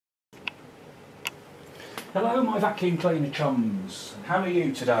Hello my vacuum cleaner chums, how are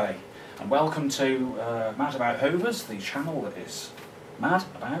you today? And welcome to Mad About Hoovers, the channel that is mad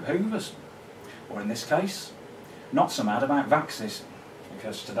about hoovers. Or in this case, not so mad about Vaxes,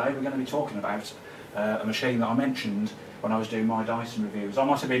 because today we're going to be talking about a machine that I mentioned when I was doing my Dyson reviews. I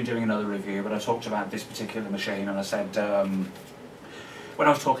might have been doing another review, but I talked about this particular machine and I said when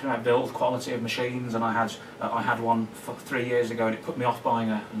I was talking about build quality of machines, and I had one 3 years ago and it put me off buying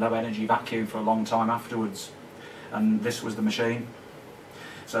a low energy vacuum for a long time afterwards, and this was the machine.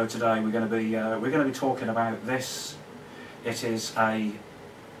 So today we're going to be talking about this. It is a,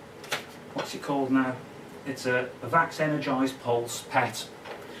 what's it called now? It's a Vax Energise Pulse Pet,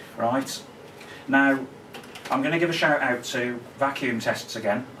 right? Now I'm going to give a shout out to Vacuum Tests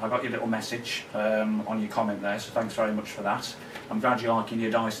again. I got your little message on your comment there, so thanks very much for that. I'm glad you're liking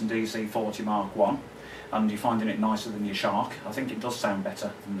your Dyson DC40 Mark 1 and you're finding it nicer than your Shark. I think it does sound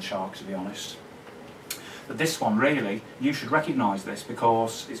better than the Shark, to be honest. But this one, really, you should recognise this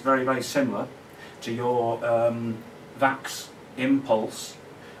because it's very, very similar to your Vax Impulse,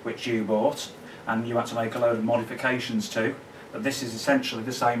 which you bought and you had to make a load of modifications to. But this is essentially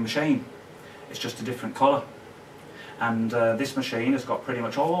the same machine. It's just a different colour. And this machine has got pretty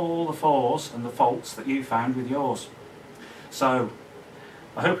much all the flaws and the faults that you found with yours. So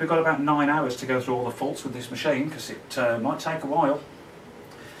I hope we've got about 9 hours to go through all the faults with this machine, because it might take a while.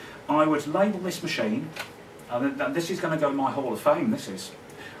 I would label this machine, this is going to go in my Hall of Fame, this is.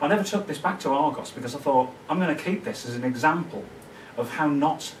 I never took this back to Argos because I thought I'm going to keep this as an example of how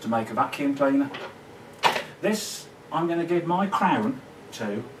not to make a vacuum cleaner. This I'm going to give my crown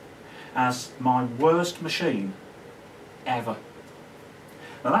to as my worst machine ever.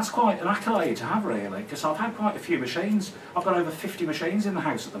 Now that's quite an accolade to have, really, because I've had quite a few machines. I've got over 50 machines in the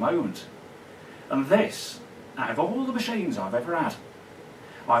house at the moment. And this, out of all the machines I've ever had,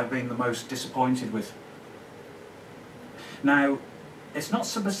 I've been the most disappointed with. Now, it's not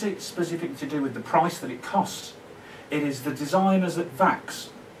specific to do with the price that it cost. It is the designers at Vax.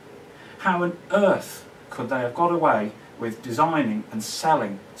 How on earth could they have got away with designing and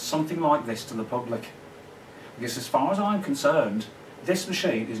selling something like this to the public? Because as far as I'm concerned, this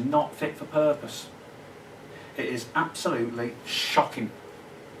machine is not fit for purpose. It is absolutely shocking.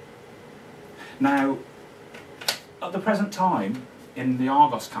 Now, at the present time, in the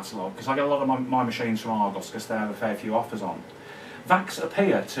Argos catalogue, because I get a lot of my machines from Argos because they have a fair few offers on, Vax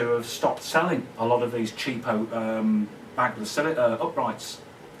appear to have stopped selling a lot of these cheapo bagless uprights.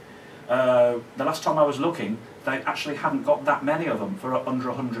 The last time I was looking, they actually hadn't got that many of them for under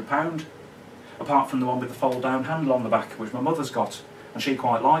 £100, apart from the one with the fold-down handle on the back, which my mother's got, and she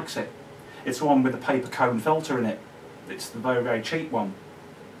quite likes it. It's the one with the paper cone filter in it. It's the very, very cheap one.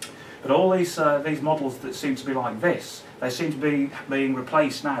 But all these models that seem to be like this, they seem to be being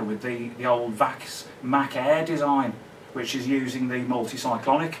replaced now with the old Vax Mac Air design, which is using the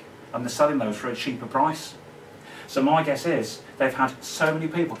multi-cyclonic, and they're selling those for a cheaper price. So my guess is they've had so many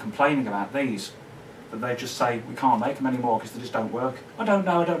people complaining about these that they just say we can't make them anymore because they just don't work. I don't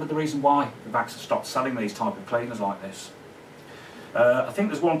know the reason why the Vax have stopped selling these type of cleaners like this. I think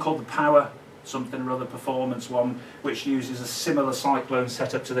there's one called the Power something or other performance one, which uses a similar cyclone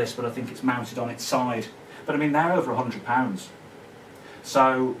setup to this, but I think it's mounted on its side. But I mean, they're over £100.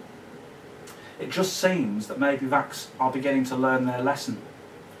 So it just seems that maybe Vax are beginning to learn their lesson,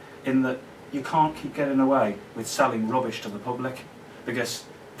 in that you can't keep getting away with selling rubbish to the public, because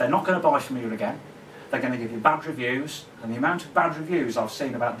they're not going to buy from you again. They're going to give you bad reviews, and the amount of bad reviews I've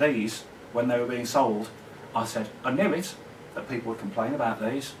seen about these when they were being sold, I said, I knew it, that people would complain about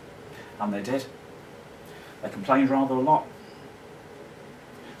these, and they did. They complained rather a lot.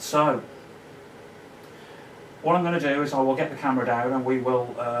 So, what I'm going to do is I will get the camera down and we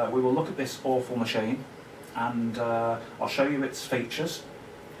will look at this awful machine, and I'll show you its features,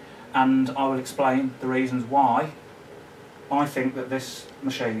 and I will explain the reasons why I think that this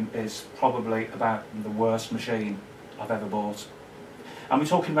machine is probably about the worst machine I've ever bought. And we're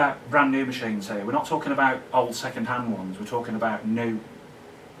talking about brand new machines here. We're not talking about old second-hand ones. We're talking about new.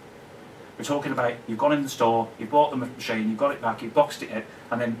 We're talking about you've gone in the store, you've bought the machine, you've got it back, you've boxed it in,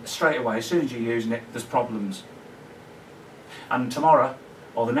 and then straight away, as soon as you're using it, there's problems. And tomorrow,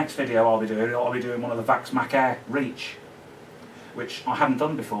 or the next video I'll be doing one of the Vax Mac Air Reach, which I hadn't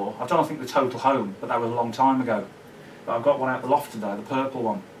done before. I've done, I think, the Total Home, but that was a long time ago. But I've got one out the loft today, the purple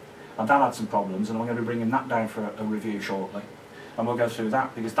one, and that had some problems, and I'm going to be bringing that down for a review shortly. And we'll go through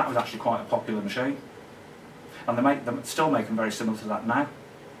that, because that was actually quite a popular machine. And they still make them very similar to that now.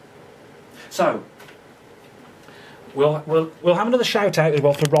 So, We'll have another shout out as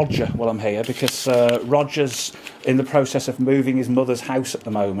well for Roger while I'm here, because Roger's in the process of moving his mother's house at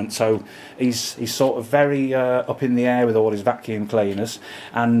the moment, so he's sort of very up in the air with all his vacuum cleaners,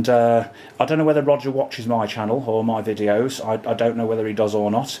 and I don't know whether Roger watches my channel or my videos. I don't know whether he does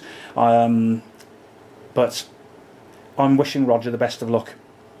or not, but I'm wishing Roger the best of luck,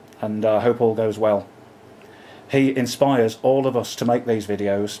 and I hope all goes well. He inspires all of us to make these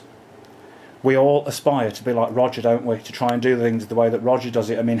videos. We all aspire to be like Roger, don't we? To try and do things the way that Roger does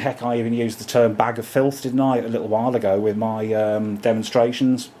it. I mean, heck, I even used the term bag of filth, didn't I, a little while ago with my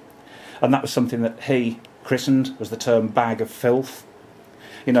demonstrations. And that was something that he christened, was the term bag of filth.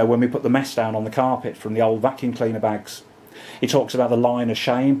 You know, when we put the mess down on the carpet from the old vacuum cleaner bags. He talks about the line of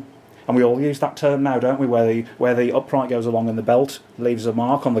shame. And we all use that term now, don't we? Where the upright goes along and the belt leaves a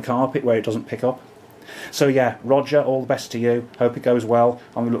mark on the carpet where it doesn't pick up. So yeah, Roger, all the best to you. Hope it goes well.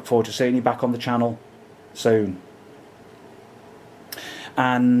 I'm going to look forward to seeing you back on the channel soon.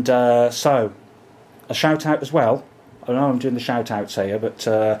 And so, a shout out as well. I know I'm doing the shout outs here, but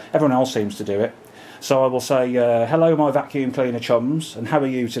everyone else seems to do it. So I will say, hello my vacuum cleaner chums, and how are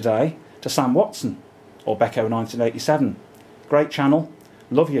you today? To Sam Watson, or Becco1987. Great channel.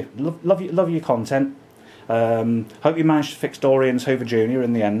 Love you. Love your content. Hope you managed to fix Dorian's Hoover Jr.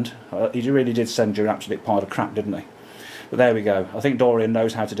 in the end. He really did send you an absolute pile of crap, didn't he? But there we go. I think Dorian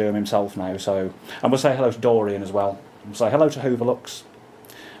knows how to do them himself now. So, and we'll say hello to Dorian as well. We'll say hello to Hooverlux.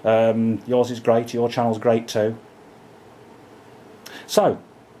 Yours is great. Your channel's great too. So,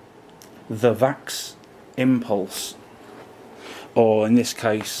 the Vax Impulse, or in this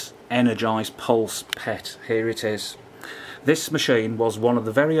case, Energise Pulse Pet. Here it is. This machine was one of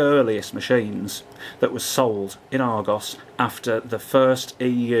the very earliest machines that was sold in Argos after the first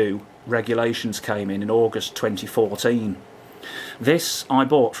EU regulations came in August 2014. This I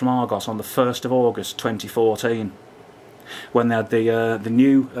bought from Argos on the 1st of August 2014 when they had the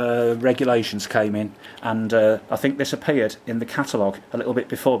new regulations came in, and I think this appeared in the catalogue a little bit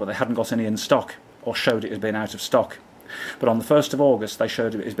before, but they hadn't got any in stock or showed it as being out of stock. But on the 1st of August they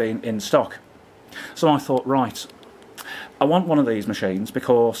showed it as being in stock. So I thought, right, I want one of these machines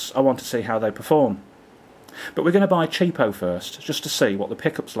because I want to see how they perform. But we're going to buy cheapo first, just to see what the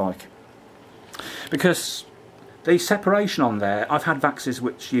pickup's like. Because the separation on there, I've had Vaxes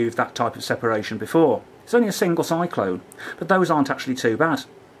which use that type of separation before. It's only a single cyclone, but those aren't actually too bad,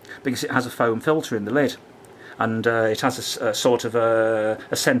 because it has a foam filter in the lid, and it has a sort of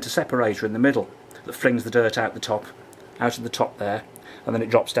a centre separator in the middle that flings the dirt out of the top there, and then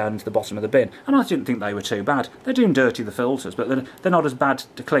it drops down into the bottom of the bin. And I didn't think they were too bad. They do dirty the filters, but they're not as bad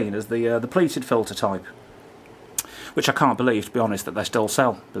to clean as the pleated filter type, which I can't believe, to be honest, that they still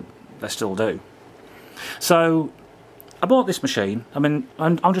sell, but they still do. So I bought this machine. I mean,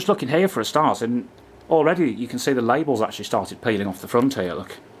 I'm just looking here for a start, and already you can see the labels actually started peeling off the front here,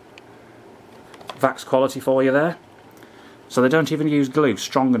 look. Vax quality for you there. So they don't even use glue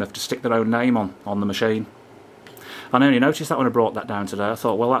strong enough to stick their own name on the machine. I only noticed that when I brought that down today. I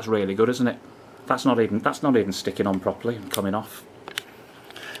thought, well, that's really good, isn't it? That's not even sticking on properly and coming off.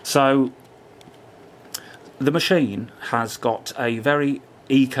 So the machine has got a very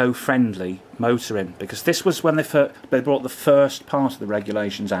eco-friendly motor in, because this was when they brought the first part of the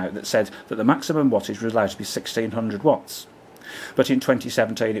regulations out that said that the maximum wattage was allowed to be 1600 watts. But in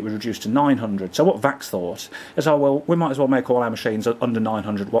 2017 it was reduced to 900. So what Vax thought is, oh well, we might as well make all our machines under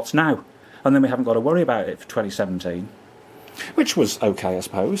 900 watts now, and then we haven't got to worry about it for 2017, which was okay, I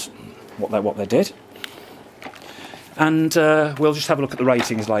suppose, what they did. And we'll just have a look at the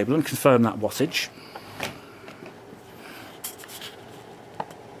ratings label and confirm that wattage.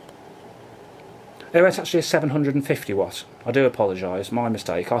 Oh, it's actually a 750 watt. I do apologise, my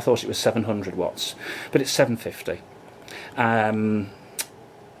mistake. I thought it was 700 watts, but it's 750. I'm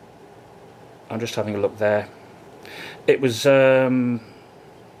just having a look there. It was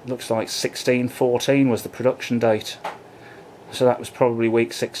looks like 16/14 was the production date, so that was probably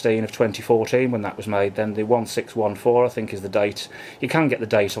week 16 of 2014 when that was made. Then the 1614 I think is the date. You can get the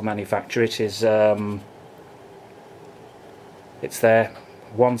date of manufacture. It is it's there,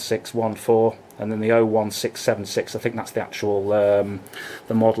 1614, and then the 01676. I think that's the actual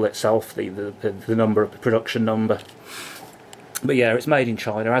the model itself, the number, production number. But yeah, it's made in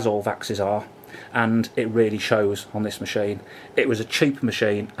China, as all Vaxes are, and it really shows on this machine. It was a cheap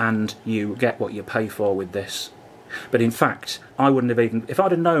machine, and you get what you pay for with this. But in fact, I wouldn't have even, if I'd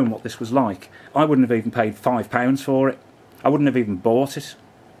have known what this was like, I wouldn't have even paid £5 for it. I wouldn't have even bought it,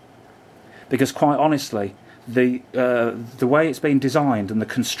 because quite honestly, the way it's been designed and the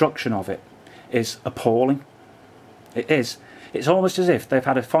construction of it is appalling. It is. It's almost as if they've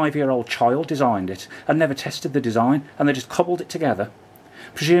had a 5-year-old child designed it and never tested the design, and they just cobbled it together,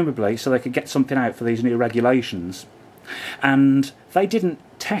 presumably so they could get something out for these new regulations. And they didn't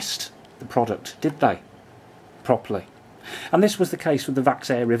test the product, did they, properly? And this was the case with the Vax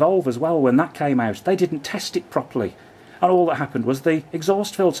Air Revolve as well. When that came out, they didn't test it properly. And all that happened was the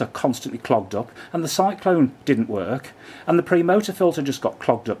exhaust filter constantly clogged up, and the cyclone didn't work, and the pre-motor filter just got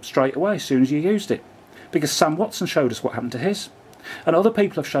clogged up straight away as soon as you used it. Because Sam Watson showed us what happened to his, and other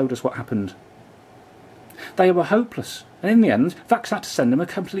people have showed us what happened. They were hopeless, and in the end, Vax had to send them a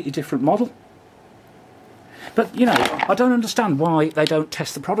completely different model. But, you know, I don't understand why they don't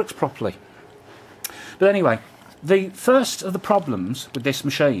test the products properly. But anyway, the first of the problems with this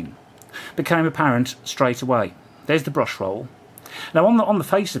machine became apparent straight away. There's the brush roll. Now, on the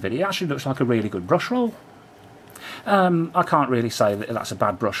face of it, it actually looks like a really good brush roll. I can't really say that that's a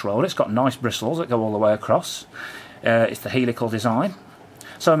bad brush roll. It's got nice bristles that go all the way across. It's the helical design.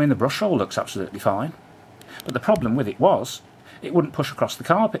 So, I mean, the brush roll looks absolutely fine. But the problem with it was, it wouldn't push across the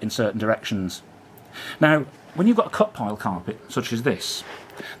carpet in certain directions. Now, when you've got a cut pile carpet, such as this,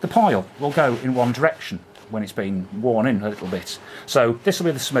 the pile will go in one direction when it's been worn in a little bit. So this will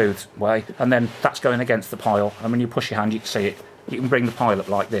be the smooth way, and then that's going against the pile, and when you push your hand you can see it. You can bring the pile up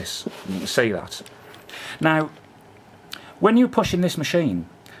like this, and you can see that. Now, when you're pushing this machine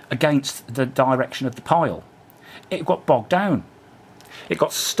against the direction of the pile, it got bogged down. It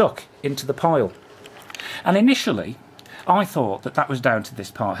got stuck into the pile. And initially, I thought that that was down to this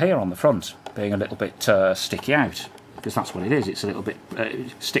part here on the front, being a little bit sticky out, because that's what it is. It's a little bit,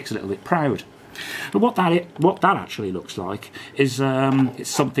 it sticks a little bit proud. But what that actually looks like is it's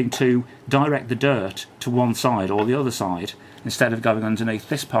something to direct the dirt to one side or the other side, instead of going underneath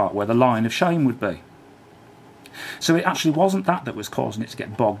this part where the line of shame would be. So it actually wasn't that was causing it to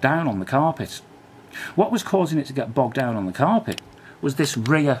get bogged down on the carpet. What was causing it to get bogged down on the carpet was this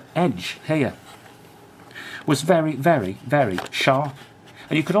rear edge here. Was very, very, very sharp,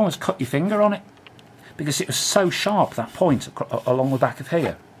 and you could almost cut your finger on it because it was so sharp, that point along the back of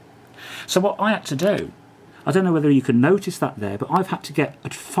here. So what I had to do, I don't know whether you can notice that there, but I've had to get a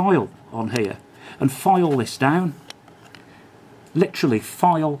file on here and file this down. Literally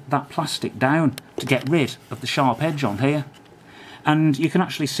file that plastic down to get rid of the sharp edge on here. And you can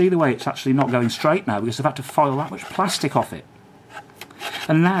actually see the way it's actually not going straight now because I've had to file that much plastic off it.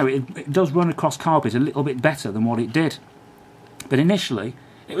 And now it does run across carpet a little bit better than what it did. But initially,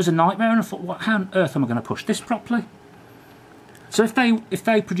 it was a nightmare, and I thought, how on earth am I going to push this properly? So if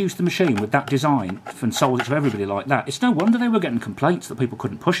they produced the machine with that design and sold it to everybody like that, it's no wonder they were getting complaints that people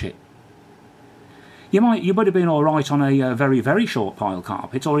couldn't push it. You might have been all right on a very, very short pile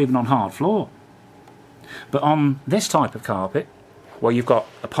carpet, or even on hard floor. But on this type of carpet, where you've got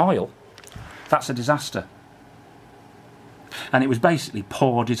a pile, that's a disaster. And it was basically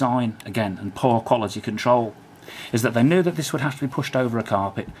poor design, again, and poor quality control. Is that they knew that this would have to be pushed over a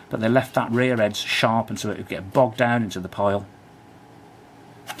carpet, but they left that rear edge sharp and so it would get bogged down into the pile.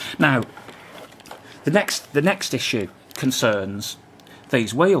 Now, the next issue concerns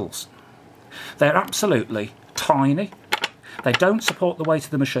these wheels. They're absolutely tiny. They don't support the weight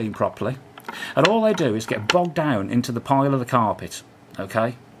of the machine properly, and all they do is get bogged down into the pile of the carpet.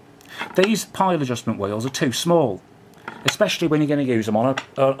 Okay, these pile adjustment wheels are too small, especially when you're going to use them on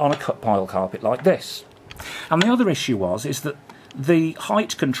a cut pile carpet like this. And the other issue is that the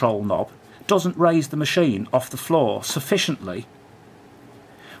height control knob doesn't raise the machine off the floor sufficiently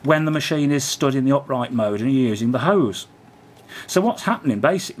when the machine is stood in the upright mode and you're using the hose. So what's happening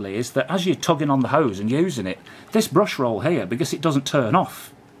basically is that as you're tugging on the hose and using it, this brush roll here, because it doesn't turn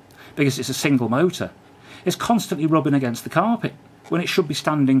off, because it's a single motor, is constantly rubbing against the carpet when it should be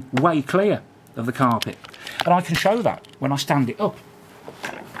standing way clear of the carpet. And I can show that when I stand it up.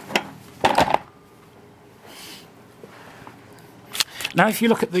 Now if you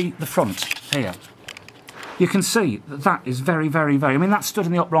look at the front here, you can see that that is very, very, very, I mean that's stood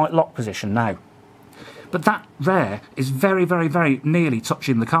in the upright lock position now, but that there is very, very, very nearly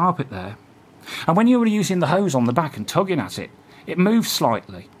touching the carpet there. And when you were using the hose on the back and tugging at it, it moves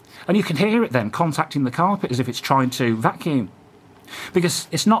slightly, and you can hear it then contacting the carpet as if it's trying to vacuum, because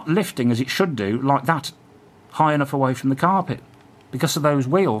it's not lifting as it should do like that high enough away from the carpet, because of those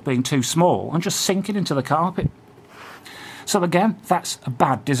wheels being too small and just sinking into the carpet. So again, that's a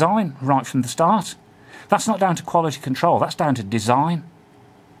bad design right from the start. That's not down to quality control, that's down to design.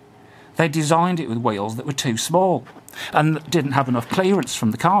 They designed it with wheels that were too small and that didn't have enough clearance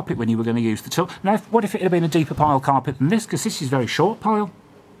from the carpet when you were going to use the tool. Now, what if it had been a deeper pile carpet than this? Because this is very short pile.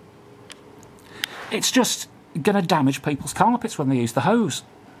 It's just going to damage people's carpets when they use the hose.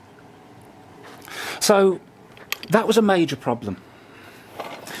 So That was a major problem.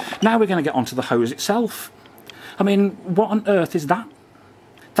 Now we're going to get onto the hose itself. I mean, what on earth is that?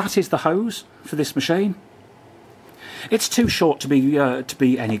 That is the hose for this machine. It's too short to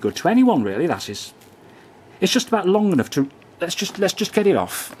be any good to anyone, really. That is. It's just about long enough to. Let's just get it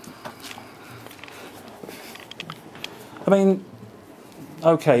off. I mean,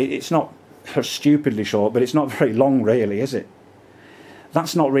 okay, it's not stupidly short, but it's not very long, really, is it?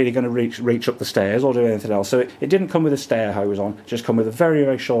 That's not really going to reach up the stairs or do anything else. So it didn't come with a stair hose on, it just come with a very,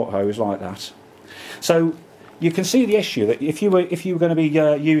 very short hose like that. So you can see the issue that if you were going to be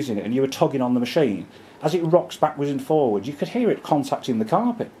using it and you were tugging on the machine, as it rocks backwards and forwards, you could hear it contacting the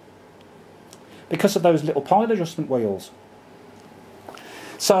carpet because of those little pile adjustment wheels.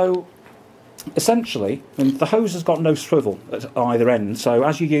 So essentially, the hose has got no swivel at either end, so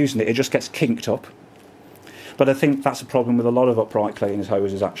as you're using it, it just gets kinked up. But I think that's a problem with a lot of upright cleaners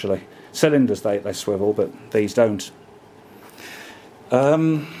hoses, actually. Cylinders, they swivel, but these don't.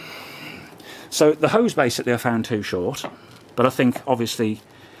 So the hose basically I found too short, but I think obviously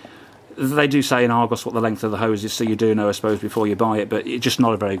they do say in Argos what the length of the hose is, so you do know, I suppose, before you buy it, but it's just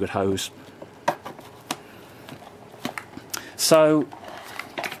not a very good hose. So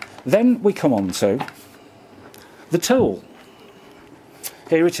then we come on to the tool.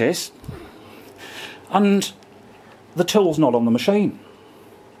 Here it is, and the tool's not on the machine.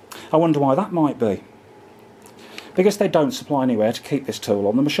 I wonder why that might be. Because they don't supply anywhere to keep this tool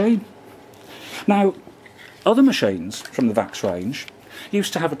on the machine. Now, other machines from the Vax range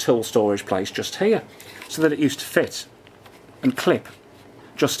used to have a tool storage place just here, so that it used to fit and clip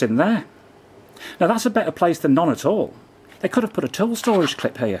just in there. Now that's a better place than none at all. They could have put a tool storage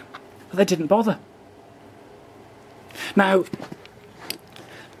clip here, but they didn't bother. Now,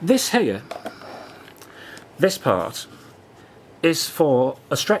 this here, this part, is for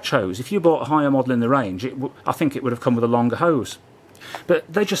a stretch hose. If you bought a higher model in the range, I think it would have come with a longer hose.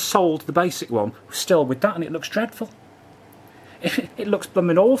 But they just sold the basic one still with that, and it looks dreadful. It looks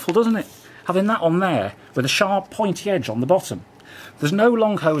blooming awful, doesn't it? Having that on there with a sharp pointy edge on the bottom. There's no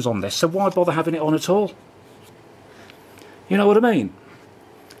long hose on this, so why bother having it on at all? You know what I mean?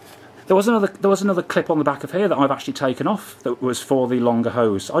 There was another clip on the back of here that I've actually taken off that was for the longer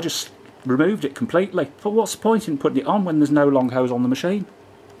hose. I just removed it completely. But what's the point in putting it on when there's no long hose on the machine?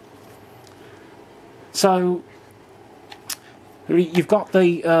 So you've got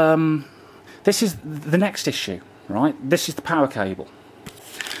the this is the next issue, right? This is the power cable.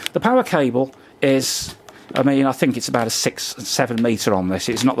 The power cable is, I mean, I think it's about a 6-7 metre on this.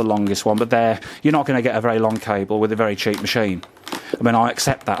 It's not the longest one, but you're not going to get a very long cable with a very cheap machine. I mean, I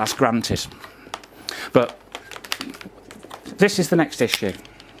accept that, that's granted. But this is the next issue.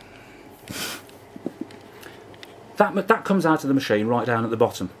 That comes out of the machine right down at the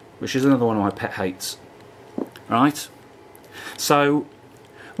bottom, which is another one of my pet hates. Right? So,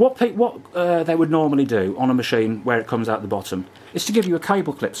 what they would normally do on a machine where it comes out the bottom is to give you a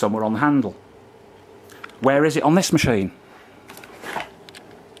cable clip somewhere on the handle. Where is it on this machine?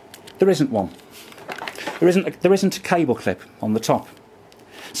 There isn't one. There isn't a cable clip on the top.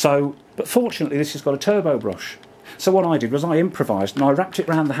 So, but fortunately this has got a turbo brush. So what I did was I improvised and I wrapped it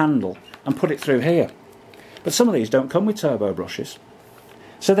around the handle and put it through here. But some of these don't come with turbo brushes.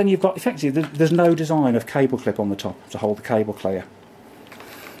 So then you've got, effectively, there's no design of cable clip on the top to hold the cable clear.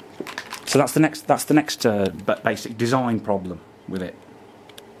 So that's the next basic design problem with it.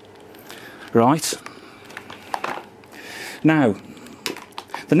 Right. Now,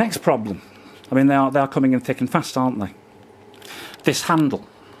 the next problem, I mean, they are coming in thick and fast, aren't they? This handle.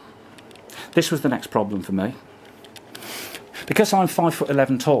 This was the next problem for me. Because I'm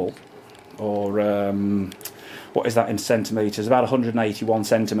 5'11" tall, or what is that in centimetres? About 181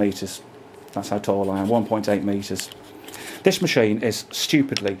 centimetres. That's how tall I am, 1.8 metres. This machine is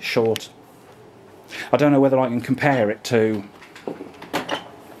stupidly short. I don't know whether I can compare it to...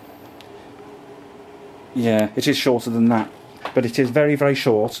 Yeah, it is shorter than that. But it is very, very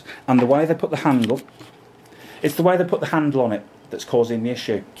short. And the way they put the handle... It's the way they put the handle on it that's causing the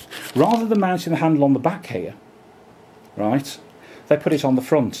issue. Rather than mounting the handle on the back here, right, they put it on the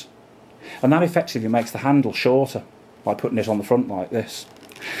front. And that effectively makes the handle shorter by putting it on the front like this.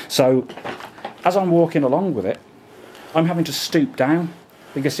 So, as I'm walking along with it, I'm having to stoop down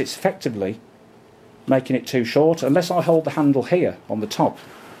because it's effectively making it too short. Unless I hold the handle here on the top,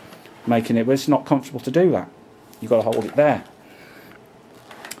 making it, well, it's not comfortable to do that. You've got to hold it there.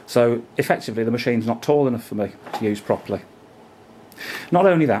 So, effectively, the machine's not tall enough for me to use properly. Not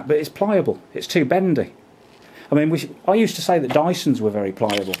only that, but it's pliable. It's too bendy. I mean, I used to say that Dysons were very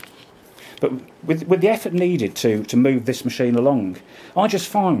pliable. But with the effort needed to move this machine along, I just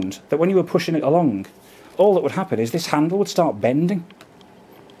found that when you were pushing it along, all that would happen is this handle would start bending.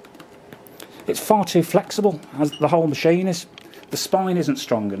 It's far too flexible, as the whole machine is. The spine isn't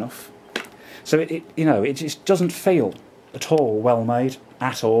strong enough. So it just doesn't feel at all well made,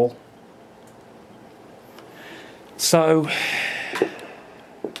 at all. So,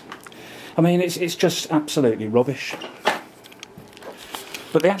 I mean, it's just absolutely rubbish.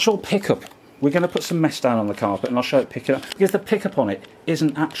 But the actual pickup, we're going to put some mess down on the carpet and I'll show it picking up, because the pickup on it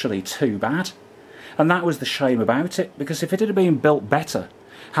isn't actually too bad. And that was the shame about it, because if it had been built better,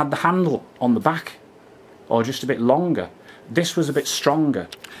 had the handle on the back, or just a bit longer, this was a bit stronger.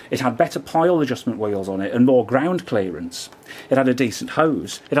 It had better pile adjustment wheels on it and more ground clearance. It had a decent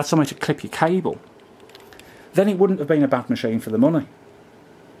hose. It had somewhere to clip your cable. Then it wouldn't have been a bad machine for the money.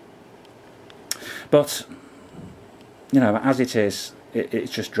 But, you know, as it is,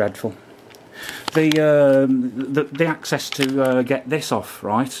 it's just dreadful. The access to get this off,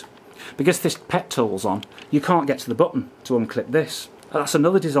 right? Because this pet tool's on, you can't get to the button to unclip this. That's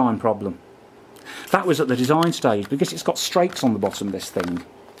another design problem. That was at the design stage, because it's got strakes on the bottom of this thing.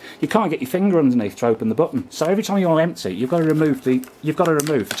 You can't get your finger underneath to open the button. So every time you want to empty, you've got to remove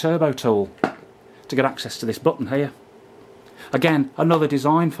the turbo tool to get access to this button here. Again, another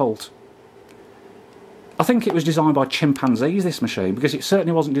design fault. I think it was designed by chimpanzees, this machine, because it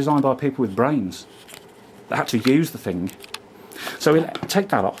certainly wasn't designed by people with brains that had to use the thing. So we'll take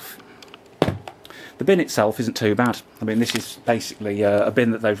that off. The bin itself isn't too bad. I mean, this is basically a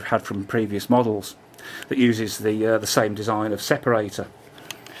bin that they've had from previous models that uses the same design of separator.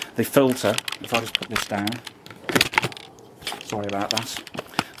 The filter, if I just put this down, sorry about that,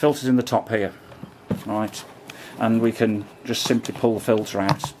 filter's in the top here, right, and we can just simply pull the filter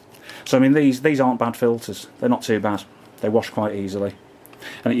out. So I mean, these aren't bad filters, they're not too bad, they wash quite easily,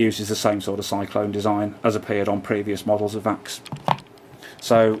 and it uses the same sort of cyclone design as appeared on previous models of Vax.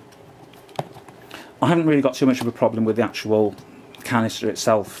 So I haven't really got too much of a problem with the actual canister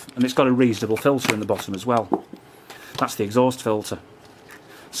itself, and it's got a reasonable filter in the bottom as well. That's the exhaust filter.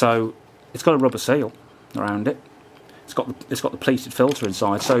 So it's got a rubber seal around it. It's got the pleated filter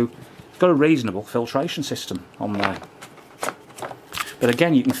inside, so it's got a reasonable filtration system on there. But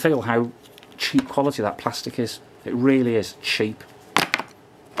again, you can feel how cheap quality that plastic is. It really is cheap.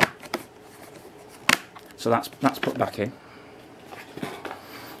 So that's put back in.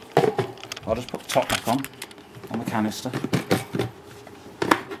 I'll just put the top back on the canister.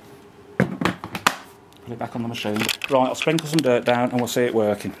 Put it back on the machine. Right, I'll sprinkle some dirt down and we'll see it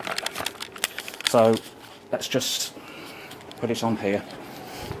working. So let's just put it on here.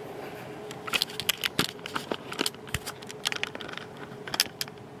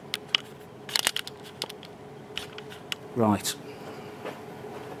 Right.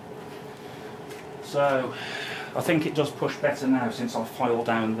 So I think it does push better now since I've filed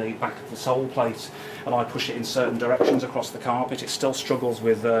down the back of the sole plate and I push it in certain directions across the carpet. It still struggles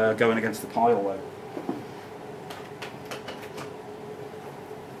with going against the pile though.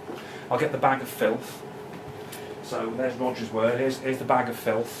 I'll get the bag of filth. So there's Roger's word, here's the bag of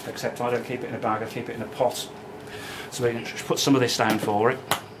filth, except I don't keep it in a bag, I keep it in a pot. So we can just put some of this down for it.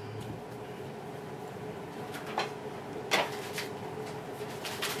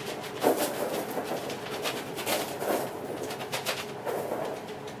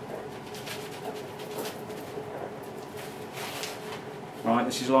 Right,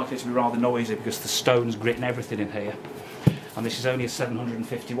 this is likely to be rather noisy because the stone's gritting everything in here. And this is only a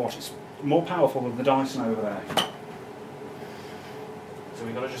 750 watt. It's more powerful than the Dyson over there. So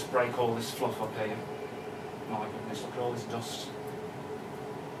we've got to just break all this fluff up here. My goodness, look at all this dust.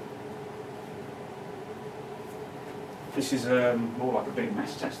 This is more like a big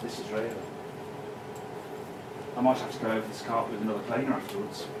mess test, this is really. I might have to go over this carpet with another cleaner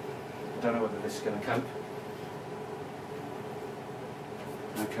afterwards. I don't know whether this is going to cope.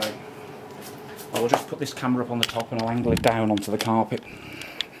 Okay, I will just put this camera up on the top and I'll angle it down onto the carpet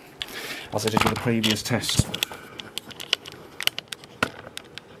as I did with the previous test.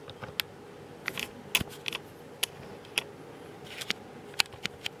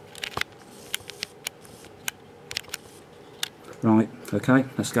 Right, okay,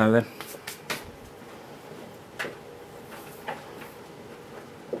 let's go then.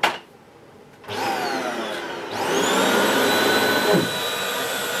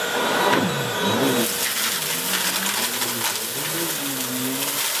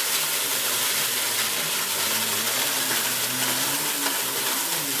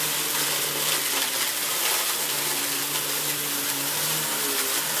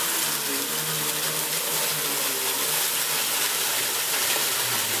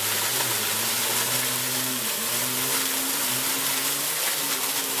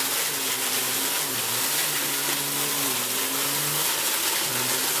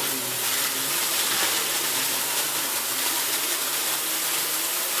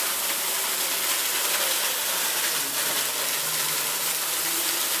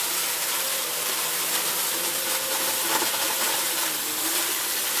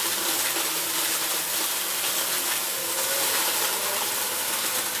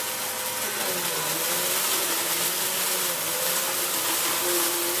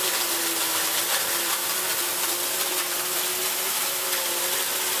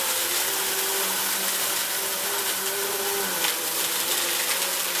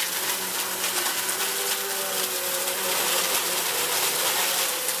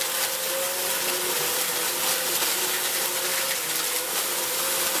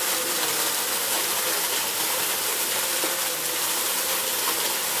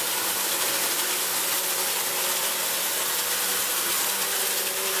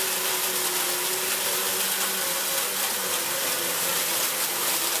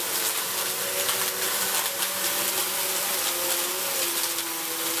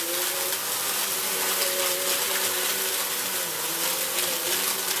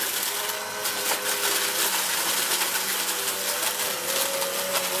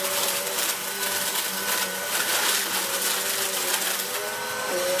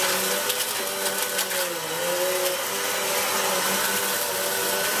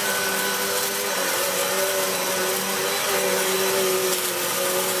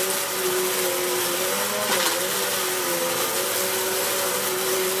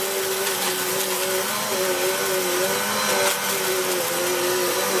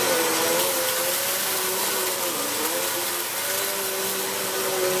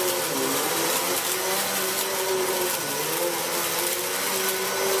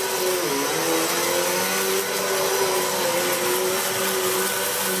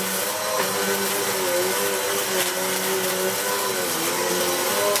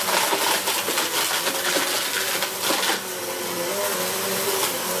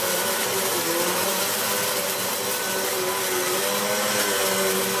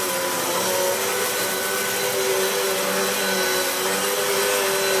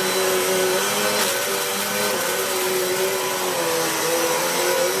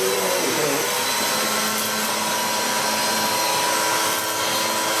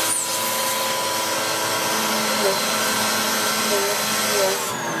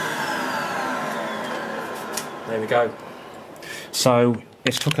 There we go. So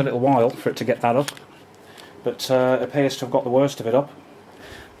it's took a little while for it to get that up, but it appears to have got the worst of it up.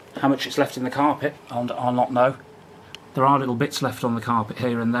 How much it's left in the carpet, I'll not know. There are little bits left on the carpet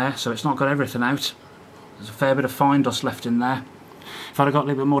here and there, so it's not got everything out. There's a fair bit of fine dust left in there. If I'd have got a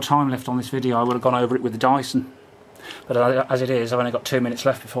little bit more time left on this video, I would have gone over it with the Dyson. But as it is, I've only got 2 minutes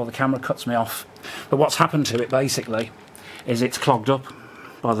left before the camera cuts me off. But what's happened to it, basically, is it's clogged up,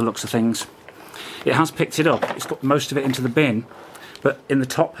 by the looks of things. It has picked it up, it's got most of it into the bin, but in the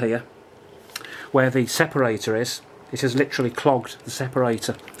top here, where the separator is, it has literally clogged the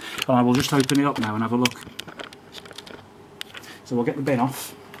separator. And I will just open it up now and have a look. So we'll get the bin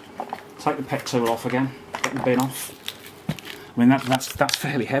off, take the pet tool off again, get the bin off. I mean that's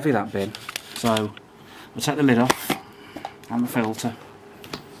fairly heavy, that bin. So we'll take the lid off and the filter.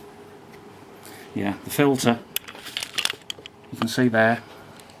 Yeah, the filter, you can see there,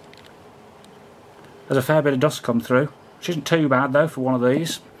 there's a fair bit of dust come through, which isn't too bad though for one of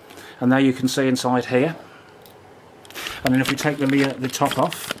these. And there you can see inside here. And then if we take the top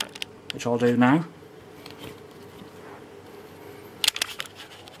off, which I'll do now,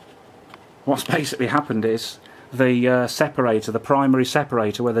 what's basically happened is the separator, the primary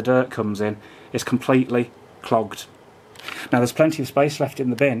separator where the dirt comes in, is completely clogged. Now there's plenty of space left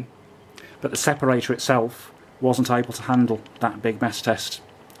in the bin, but the separator itself wasn't able to handle that big mess test.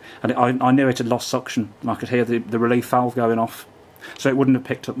 And I knew it had lost suction, and I could hear the relief valve going off. So it wouldn't have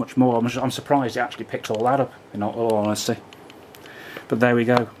picked up much more. I'm surprised it actually picked all that up, in all honesty. But there we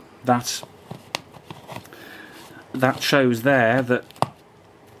go. That shows there that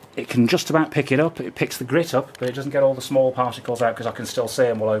it can just about pick it up. It picks the grit up, but it doesn't get all the small particles out because I can still see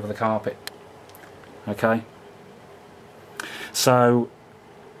them all over the carpet. Okay. So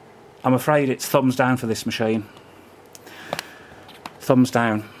I'm afraid it's thumbs down for this machine. Thumbs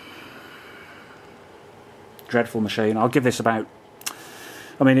down. Dreadful machine. I'll give this about...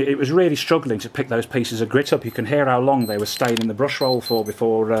 I mean, it was really struggling to pick those pieces of grit up. You can hear how long they were staying in the brush roll for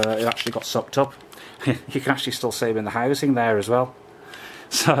before it actually got sucked up. You can actually still see them in the housing there as well.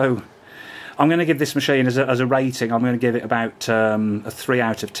 So I'm going to give this machine as a rating. I'm going to give it about a 3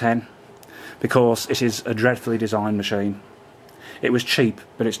 out of 10 because it is a dreadfully designed machine. It was cheap,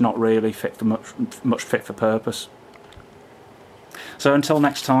 but it's not really fit for much fit for purpose. So until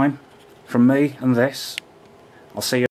next time, from me and this, I'll see you.